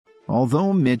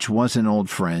Although Mitch was an old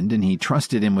friend and he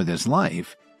trusted him with his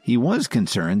life, he was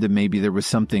concerned that maybe there was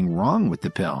something wrong with the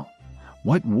pill.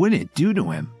 What would it do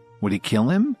to him? Would it kill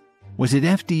him? Was it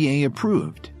FDA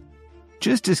approved?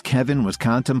 Just as Kevin was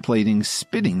contemplating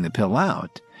spitting the pill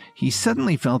out, he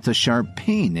suddenly felt a sharp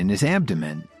pain in his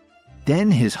abdomen. Then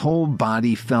his whole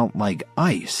body felt like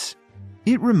ice.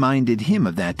 It reminded him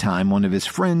of that time one of his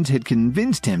friends had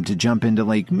convinced him to jump into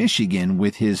Lake Michigan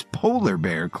with his polar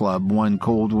bear club one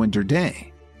cold winter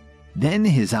day. Then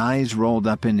his eyes rolled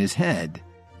up in his head,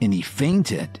 and he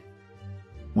fainted.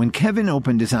 When Kevin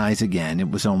opened his eyes again,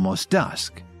 it was almost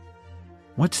dusk.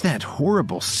 "What's that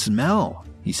horrible smell?"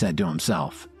 he said to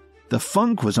himself. The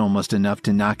funk was almost enough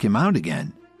to knock him out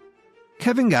again.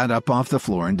 Kevin got up off the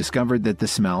floor and discovered that the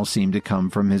smell seemed to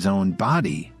come from his own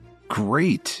body.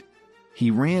 Great! He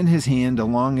ran his hand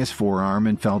along his forearm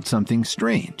and felt something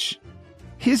strange.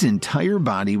 His entire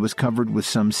body was covered with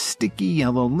some sticky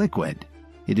yellow liquid.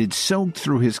 It had soaked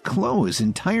through his clothes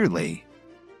entirely.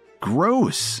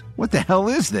 Gross! What the hell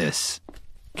is this?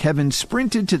 Kevin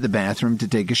sprinted to the bathroom to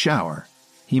take a shower.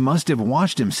 He must have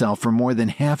washed himself for more than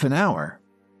half an hour.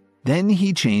 Then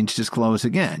he changed his clothes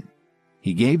again.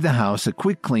 He gave the house a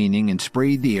quick cleaning and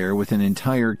sprayed the air with an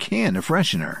entire can of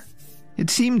freshener. It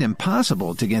seemed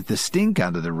impossible to get the stink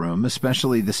out of the room,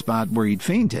 especially the spot where he'd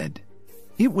fainted.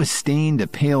 It was stained a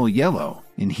pale yellow,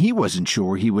 and he wasn't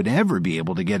sure he would ever be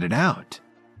able to get it out.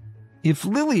 If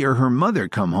Lily or her mother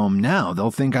come home now,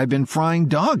 they'll think I've been frying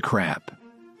dog crap,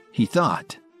 he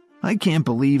thought. I can't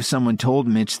believe someone told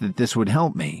Mitch that this would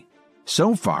help me.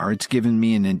 So far, it's given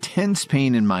me an intense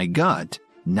pain in my gut,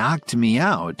 knocked me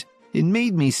out, and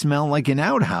made me smell like an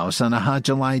outhouse on a hot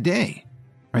July day.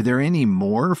 Are there any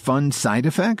more fun side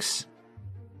effects?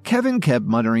 Kevin kept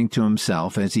muttering to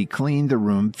himself as he cleaned the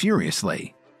room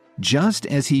furiously. Just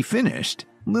as he finished,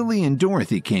 Lily and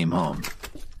Dorothy came home.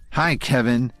 "Hi,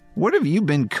 Kevin. What have you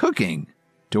been cooking?"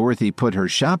 Dorothy put her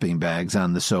shopping bags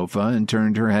on the sofa and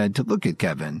turned her head to look at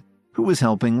Kevin, who was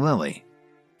helping Lily.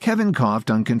 Kevin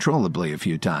coughed uncontrollably a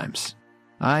few times.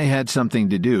 "I had something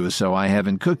to do, so I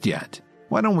haven't cooked yet.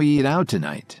 Why don't we eat out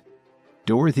tonight?"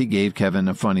 Dorothy gave Kevin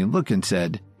a funny look and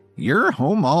said, "You're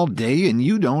home all day and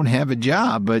you don't have a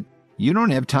job, but you don't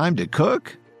have time to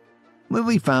cook?"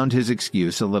 Lily found his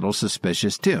excuse a little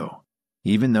suspicious too.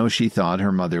 Even though she thought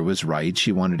her mother was right,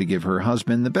 she wanted to give her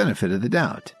husband the benefit of the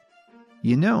doubt.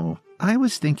 "You know, I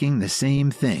was thinking the same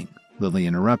thing," Lily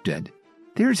interrupted.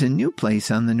 "There's a new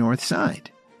place on the north side.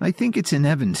 I think it's in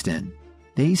Evanston.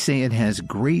 They say it has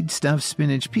great stuffed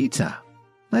spinach pizza.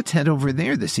 Let's head over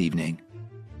there this evening."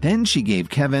 Then she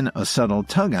gave Kevin a subtle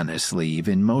tug on his sleeve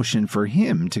in motion for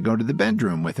him to go to the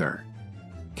bedroom with her.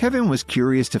 Kevin was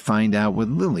curious to find out what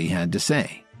Lily had to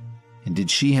say. And did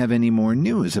she have any more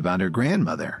news about her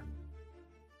grandmother?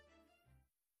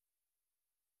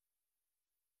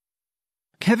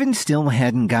 Kevin still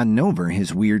hadn't gotten over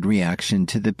his weird reaction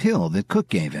to the pill that Cook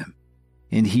gave him,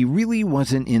 and he really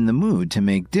wasn't in the mood to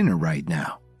make dinner right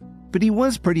now. But he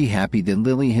was pretty happy that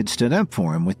Lily had stood up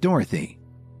for him with Dorothy.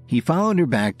 He followed her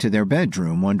back to their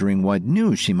bedroom, wondering what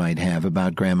news she might have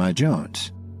about Grandma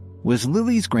Jones. Was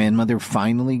Lily's grandmother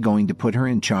finally going to put her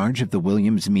in charge of the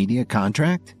Williams Media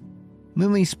contract?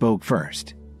 Lily spoke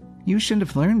first. "You should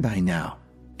have learned by now.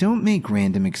 Don't make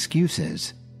random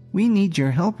excuses. We need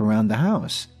your help around the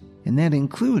house, and that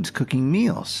includes cooking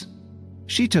meals."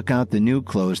 She took out the new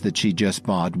clothes that she just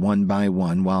bought one by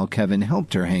one while Kevin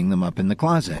helped her hang them up in the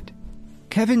closet.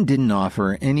 Kevin didn't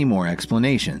offer any more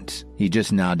explanations. He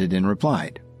just nodded and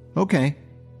replied, "Okay."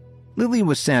 Lily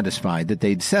was satisfied that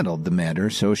they'd settled the matter,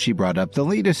 so she brought up the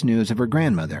latest news of her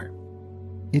grandmother.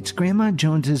 "It's Grandma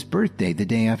Jones's birthday the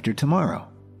day after tomorrow,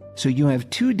 so you have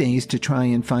 2 days to try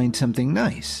and find something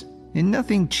nice, and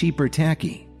nothing cheap or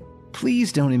tacky.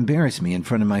 Please don't embarrass me in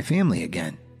front of my family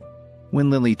again." When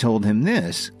Lily told him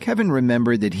this, Kevin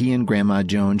remembered that he and Grandma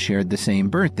Jones shared the same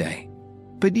birthday.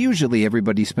 But usually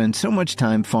everybody spent so much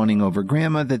time fawning over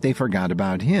Grandma that they forgot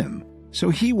about him, so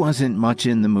he wasn't much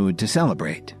in the mood to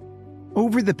celebrate.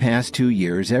 Over the past 2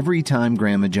 years, every time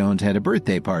Grandma Jones had a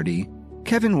birthday party,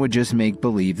 Kevin would just make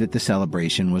believe that the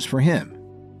celebration was for him.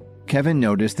 Kevin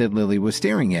noticed that Lily was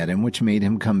staring at him, which made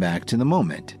him come back to the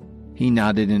moment. He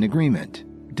nodded in agreement.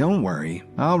 "Don't worry,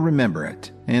 I'll remember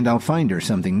it, and I'll find her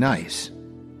something nice."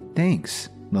 "Thanks,"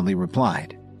 Lily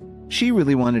replied. She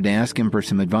really wanted to ask him for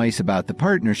some advice about the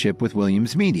partnership with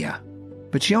Williams Media,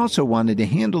 but she also wanted to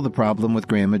handle the problem with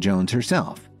Grandma Jones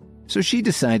herself, so she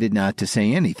decided not to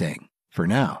say anything, for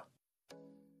now.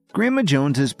 Grandma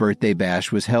Jones's birthday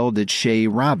bash was held at Chez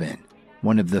Robin,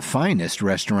 one of the finest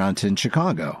restaurants in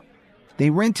Chicago. They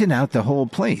rented out the whole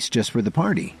place just for the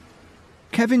party.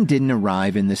 Kevin didn't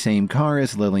arrive in the same car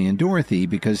as Lily and Dorothy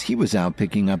because he was out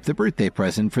picking up the birthday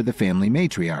present for the family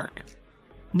matriarch.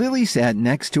 Lily sat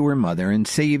next to her mother and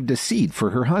saved a seat for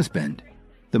her husband.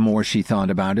 The more she thought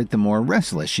about it, the more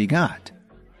restless she got.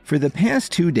 For the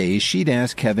past 2 days, she'd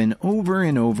asked Kevin over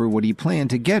and over what he planned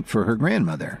to get for her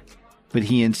grandmother, but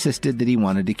he insisted that he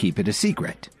wanted to keep it a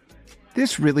secret.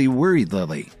 This really worried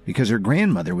Lily because her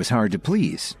grandmother was hard to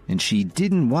please, and she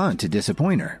didn't want to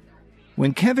disappoint her.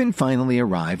 When Kevin finally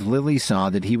arrived, Lily saw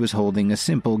that he was holding a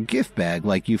simple gift bag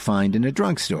like you find in a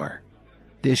drugstore.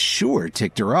 This sure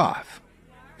ticked her off.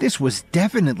 This was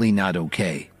definitely not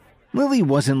okay. Lily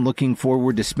wasn't looking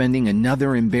forward to spending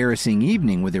another embarrassing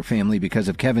evening with her family because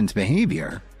of Kevin's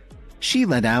behavior. She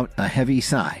let out a heavy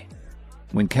sigh.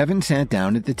 When Kevin sat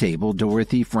down at the table,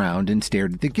 Dorothy frowned and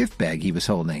stared at the gift bag he was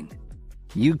holding.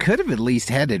 "You could have at least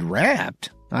had it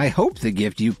wrapped. I hope the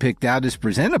gift you picked out is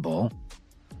presentable."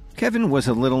 Kevin was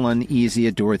a little uneasy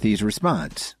at Dorothy's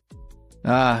response.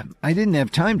 I didn't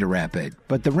have time to wrap it,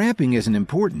 but the wrapping isn't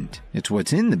important. It's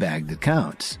what's in the bag that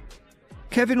counts."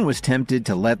 Kevin was tempted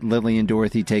to let Lily and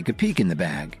Dorothy take a peek in the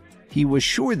bag. He was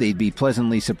sure they'd be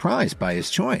pleasantly surprised by his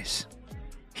choice.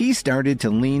 He started to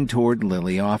lean toward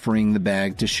Lily, offering the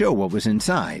bag to show what was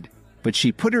inside, but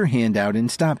she put her hand out and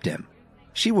stopped him.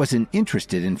 She wasn't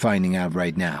interested in finding out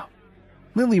right now.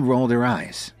 Lily rolled her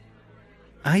eyes.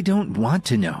 "I don't want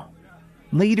to know.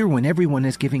 Later, when everyone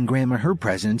is giving Grandma her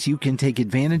presents, you can take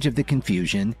advantage of the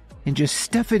confusion and just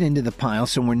stuff it into the pile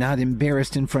so we're not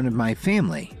embarrassed in front of my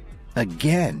family.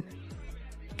 Again."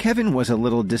 Kevin was a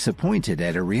little disappointed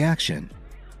at her reaction.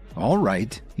 "All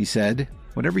right," he said,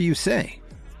 "whatever you say."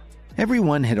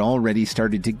 Everyone had already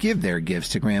started to give their gifts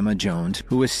to Grandma Jones,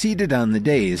 who was seated on the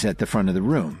dais at the front of the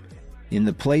room. In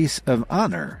the place of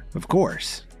honor, of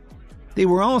course. They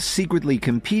were all secretly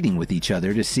competing with each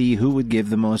other to see who would give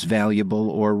the most valuable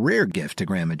or rare gift to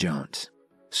Grandma Jones.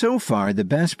 So far, the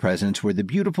best presents were the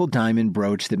beautiful diamond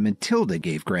brooch that Matilda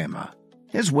gave Grandma,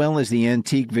 as well as the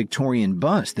antique Victorian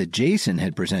bust that Jason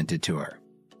had presented to her.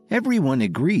 Everyone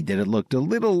agreed that it looked a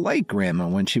little like Grandma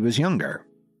when she was younger.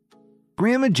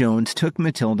 Grandma Jones took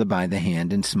Matilda by the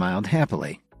hand and smiled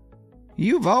happily.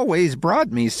 "You've always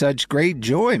brought me such great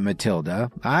joy,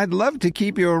 Matilda. I'd love to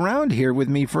keep you around here with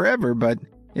me forever, but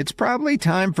it's probably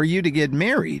time for you to get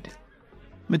married."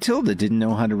 Matilda didn't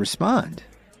know how to respond.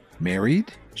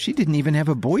 Married? She didn't even have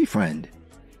a boyfriend.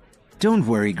 "Don't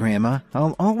worry, Grandma.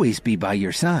 I'll always be by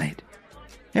your side."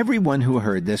 Everyone who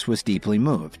heard this was deeply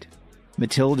moved.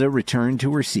 Matilda returned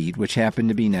to her seat, which happened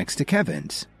to be next to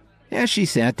Kevin's. As she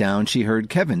sat down, she heard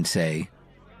Kevin say,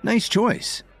 "Nice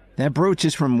choice. That brooch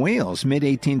is from Wales,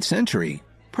 mid-18th century.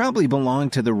 Probably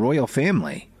belonged to the royal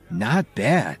family. Not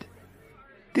bad."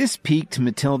 This piqued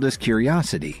Matilda's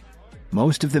curiosity.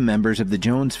 Most of the members of the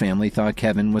Jones family thought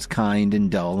Kevin was kind and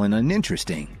dull and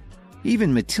uninteresting.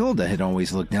 Even Matilda had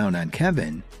always looked down on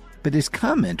Kevin, but his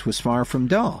comment was far from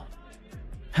dull.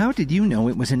 "How did you know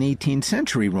it was an 18th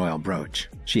century royal brooch?"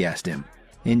 she asked him.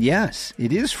 "And yes,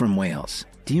 it is from Wales.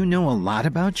 Do you know a lot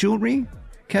about jewelry?"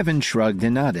 Kevin shrugged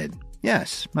and nodded.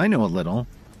 "Yes, I know a little.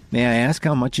 May I ask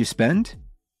how much you spent?"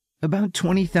 "About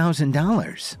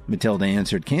 $20,000, Matilda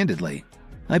answered candidly.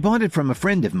 "I bought it from a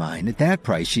friend of mine. At that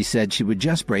price, she said she would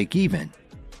just break even."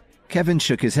 Kevin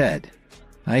shook his head.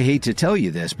 "I hate to tell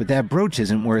you this, but that brooch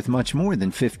isn't worth much more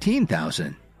than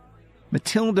 $15,000.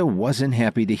 Matilda wasn't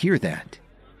happy to hear that.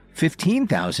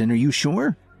 $15,000, are you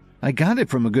sure? I got it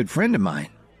from a good friend of mine."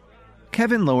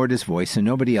 Kevin lowered his voice so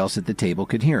nobody else at the table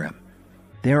could hear him.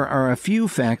 "There are a few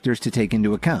factors to take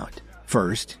into account.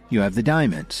 First, you have the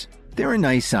diamonds. They're a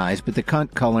nice size, but the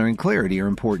cut, color, and clarity are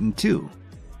important too.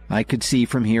 I could see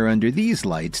from here under these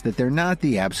lights that they're not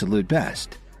the absolute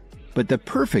best. But the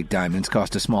perfect diamonds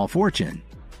cost a small fortune.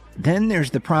 Then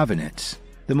there's the provenance.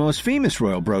 The most famous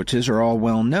royal brooches are all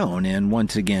well known and,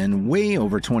 once again, way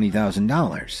over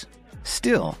 $20,000.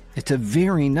 Still, it's a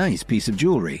very nice piece of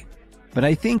jewelry. But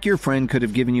I think your friend could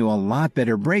have given you a lot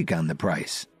better break on the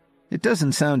price. It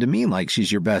doesn't sound to me like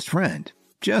she's your best friend.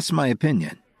 Just my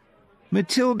opinion."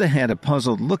 Matilda had a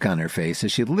puzzled look on her face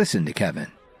as she listened to Kevin.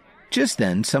 Just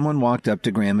then, someone walked up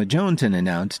to Grandma Jones and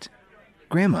announced,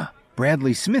 "Grandma,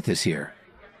 Bradley Smith is here."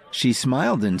 She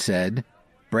smiled and said,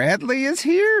 "Bradley is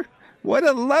here? What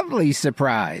a lovely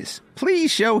surprise.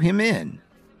 Please show him in."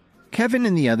 Kevin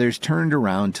and the others turned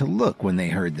around to look when they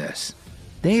heard this.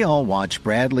 They all watched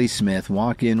Bradley Smith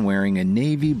walk in wearing a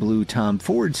navy blue Tom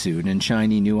Ford suit and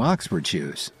shiny new Oxford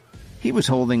shoes. He was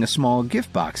holding a small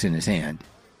gift box in his hand.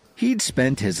 He'd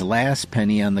spent his last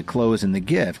penny on the clothes and the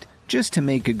gift just to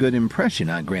make a good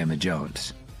impression on Grandma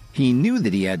Jones. He knew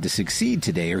that he had to succeed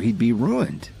today or he'd be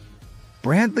ruined.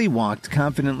 Bradley walked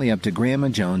confidently up to Grandma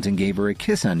Jones and gave her a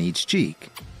kiss on each cheek.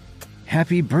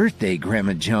 "Happy birthday,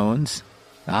 Grandma Jones.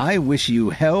 I wish you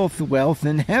health, wealth,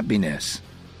 and happiness.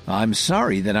 I'm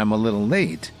sorry that I'm a little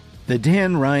late. The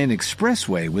Dan Ryan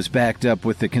Expressway was backed up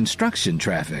with the construction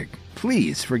traffic.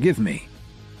 Please forgive me."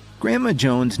 Grandma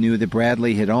Jones knew that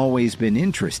Bradley had always been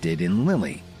interested in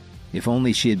Lily. If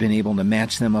only she had been able to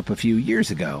match them up a few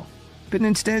years ago. But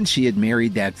instead she had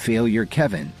married that failure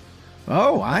Kevin.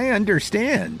 "Oh, I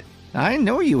understand. I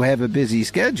know you have a busy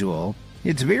schedule.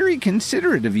 It's very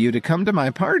considerate of you to come to my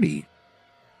party."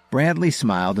 Bradley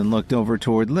smiled and looked over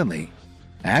toward Lily.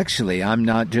 "Actually, I'm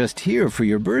not just here for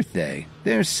your birthday.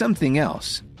 There's something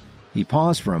else." He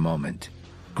paused for a moment.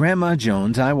 "Grandma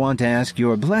Jones, I want to ask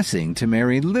your blessing to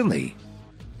marry Lily."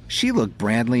 She looked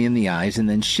Bradley in the eyes and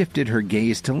then shifted her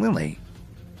gaze to Lily.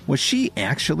 Was she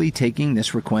actually taking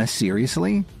this request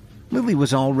seriously? Lily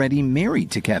was already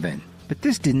married to Kevin, but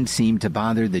this didn't seem to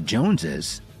bother the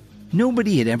Joneses.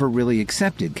 Nobody had ever really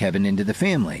accepted Kevin into the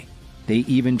family. They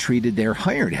even treated their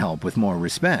hired help with more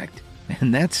respect.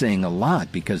 And that's saying a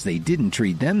lot because they didn't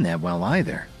treat them that well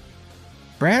either.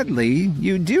 "Bradley,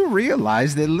 you do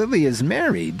realize that Lily is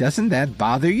married, doesn't that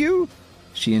bother you?"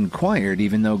 she inquired,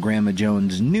 even though Grandma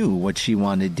Jones knew what she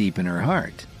wanted deep in her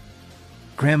heart.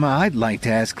 "Grandma, I'd like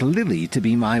to ask Lily to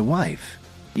be my wife.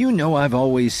 You know I've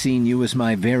always seen you as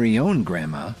my very own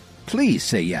Grandma. Please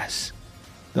say yes."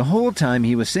 The whole time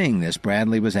he was saying this,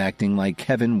 Bradley was acting like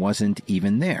Kevin wasn't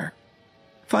even there.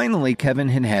 Finally, Kevin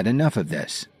had had enough of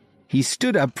this. He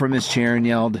stood up from his chair and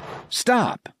yelled,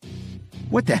 "Stop!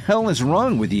 What the hell is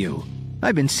wrong with you?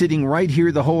 I've been sitting right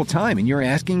here the whole time and you're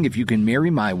asking if you can marry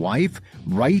my wife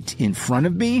right in front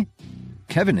of me?"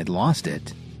 Kevin had lost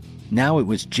it. Now it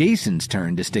was Jason's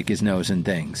turn to stick his nose in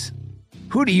things.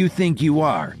 "Who do you think you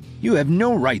are? You have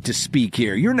no right to speak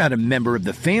here. You're not a member of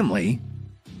the family."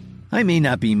 "I may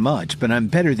not be much, but I'm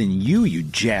better than you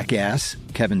jackass,"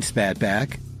 Kevin spat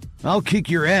back. "I'll kick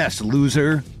your ass,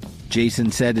 loser,"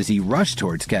 Jason said as he rushed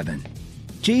towards Kevin.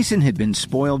 Jason had been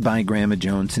spoiled by Grandma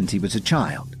Jones since he was a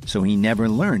child, so he never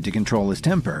learned to control his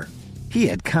temper. He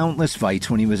had countless fights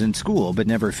when he was in school but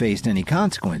never faced any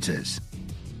consequences.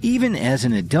 Even as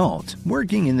an adult,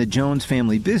 working in the Jones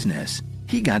family business,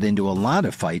 he got into a lot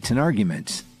of fights and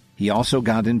arguments. He also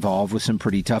got involved with some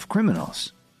pretty tough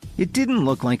criminals. It didn't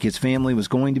look like his family was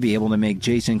going to be able to make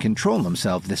Jason control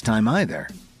himself this time either.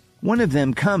 One of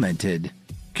them commented,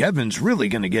 "Kevin's really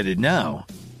going to get it now."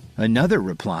 Another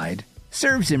replied,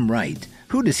 "Serves him right.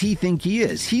 Who does he think he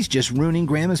is? He's just ruining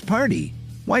Grandma's party.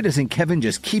 Why doesn't Kevin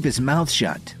just keep his mouth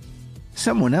shut?"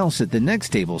 Someone else at the next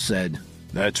table said,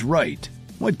 "That's right.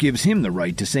 What gives him the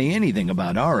right to say anything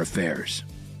about our affairs?"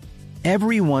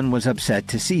 Everyone was upset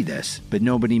to see this, but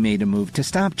nobody made a move to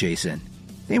stop Jason.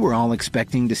 They were all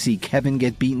expecting to see Kevin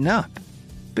get beaten up.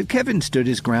 But Kevin stood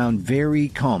his ground very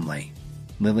calmly.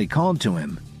 Lily called to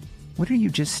him, "What are you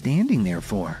just standing there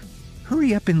for?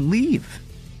 Hurry up and leave."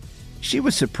 She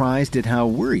was surprised at how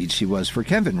worried she was for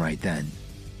Kevin right then.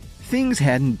 Things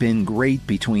hadn't been great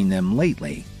between them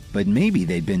lately, but maybe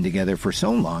they'd been together for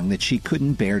so long that she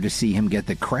couldn't bear to see him get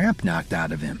the crap knocked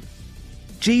out of him.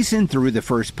 Jason threw the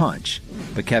first punch,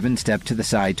 but Kevin stepped to the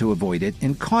side to avoid it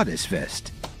and caught his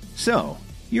fist. "So,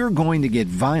 you're going to get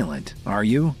violent, are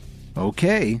you?"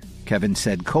 "Okay," Kevin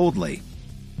said coldly.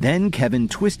 Then Kevin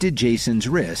twisted Jason's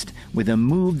wrist with a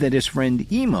move that his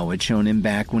friend Emo had shown him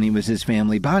back when he was his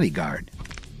family bodyguard.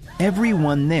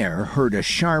 Everyone there heard a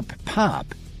sharp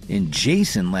pop, and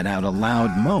Jason let out a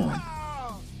loud moan.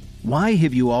 "Why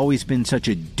have you always been such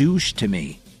a douche to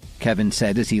me?" Kevin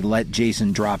said as he let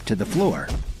Jason drop to the floor.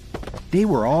 They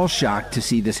were all shocked to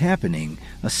see this happening,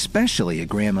 especially at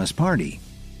Grandma's party.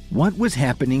 What was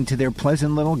happening to their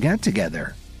pleasant little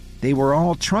get-together? They were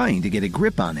all trying to get a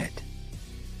grip on it.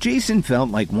 Jason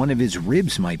felt like one of his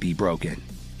ribs might be broken.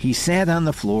 He sat on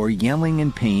the floor yelling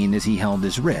in pain as he held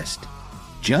his wrist.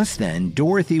 Just then,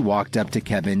 Dorothy walked up to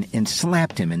Kevin and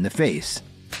slapped him in the face.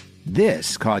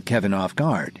 This caught Kevin off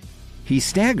guard. He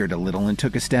staggered a little and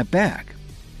took a step back.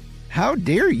 "How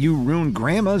dare you ruin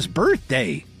Grandma's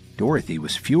birthday?" Dorothy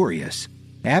was furious.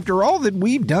 "After all that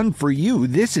we've done for you,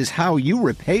 this is how you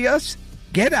repay us?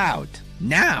 Get out,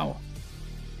 now!"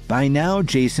 By now,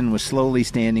 Jason was slowly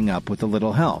standing up with a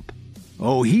little help.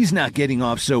 "Oh, he's not getting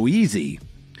off so easy.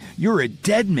 You're a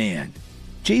dead man."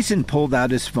 Jason pulled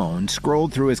out his phone,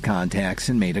 scrolled through his contacts,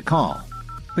 and made a call.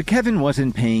 But Kevin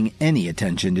wasn't paying any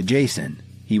attention to Jason.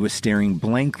 He was staring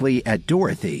blankly at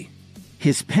Dorothy.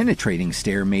 His penetrating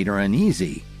stare made her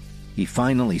uneasy. He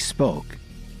finally spoke.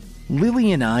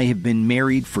 "Lily and I have been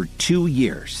married for 2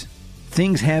 years.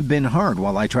 Things have been hard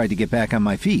while I tried to get back on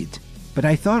my feet. but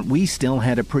I thought we still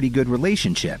had a pretty good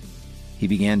relationship." He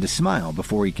began to smile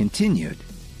before he continued.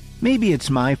 "Maybe it's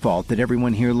my fault that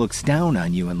everyone here looks down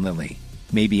on you and Lily.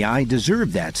 Maybe I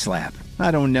deserve that slap.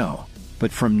 I don't know.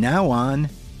 But from now on,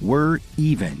 we're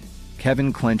even."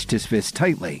 Kevin clenched his fist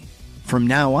tightly. "From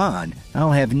now on,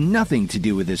 I'll have nothing to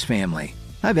do with this family.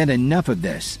 I've had enough of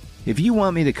this. If you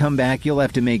want me to come back, you'll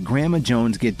have to make Grandma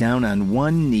Jones get down on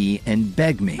one knee and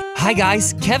beg me." Hi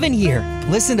guys, Kevin here.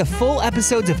 Listen to full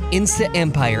episodes of Insta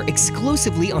Empire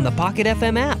exclusively on the Pocket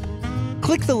FM app.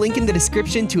 Click the link in the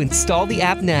description to install the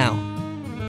app now.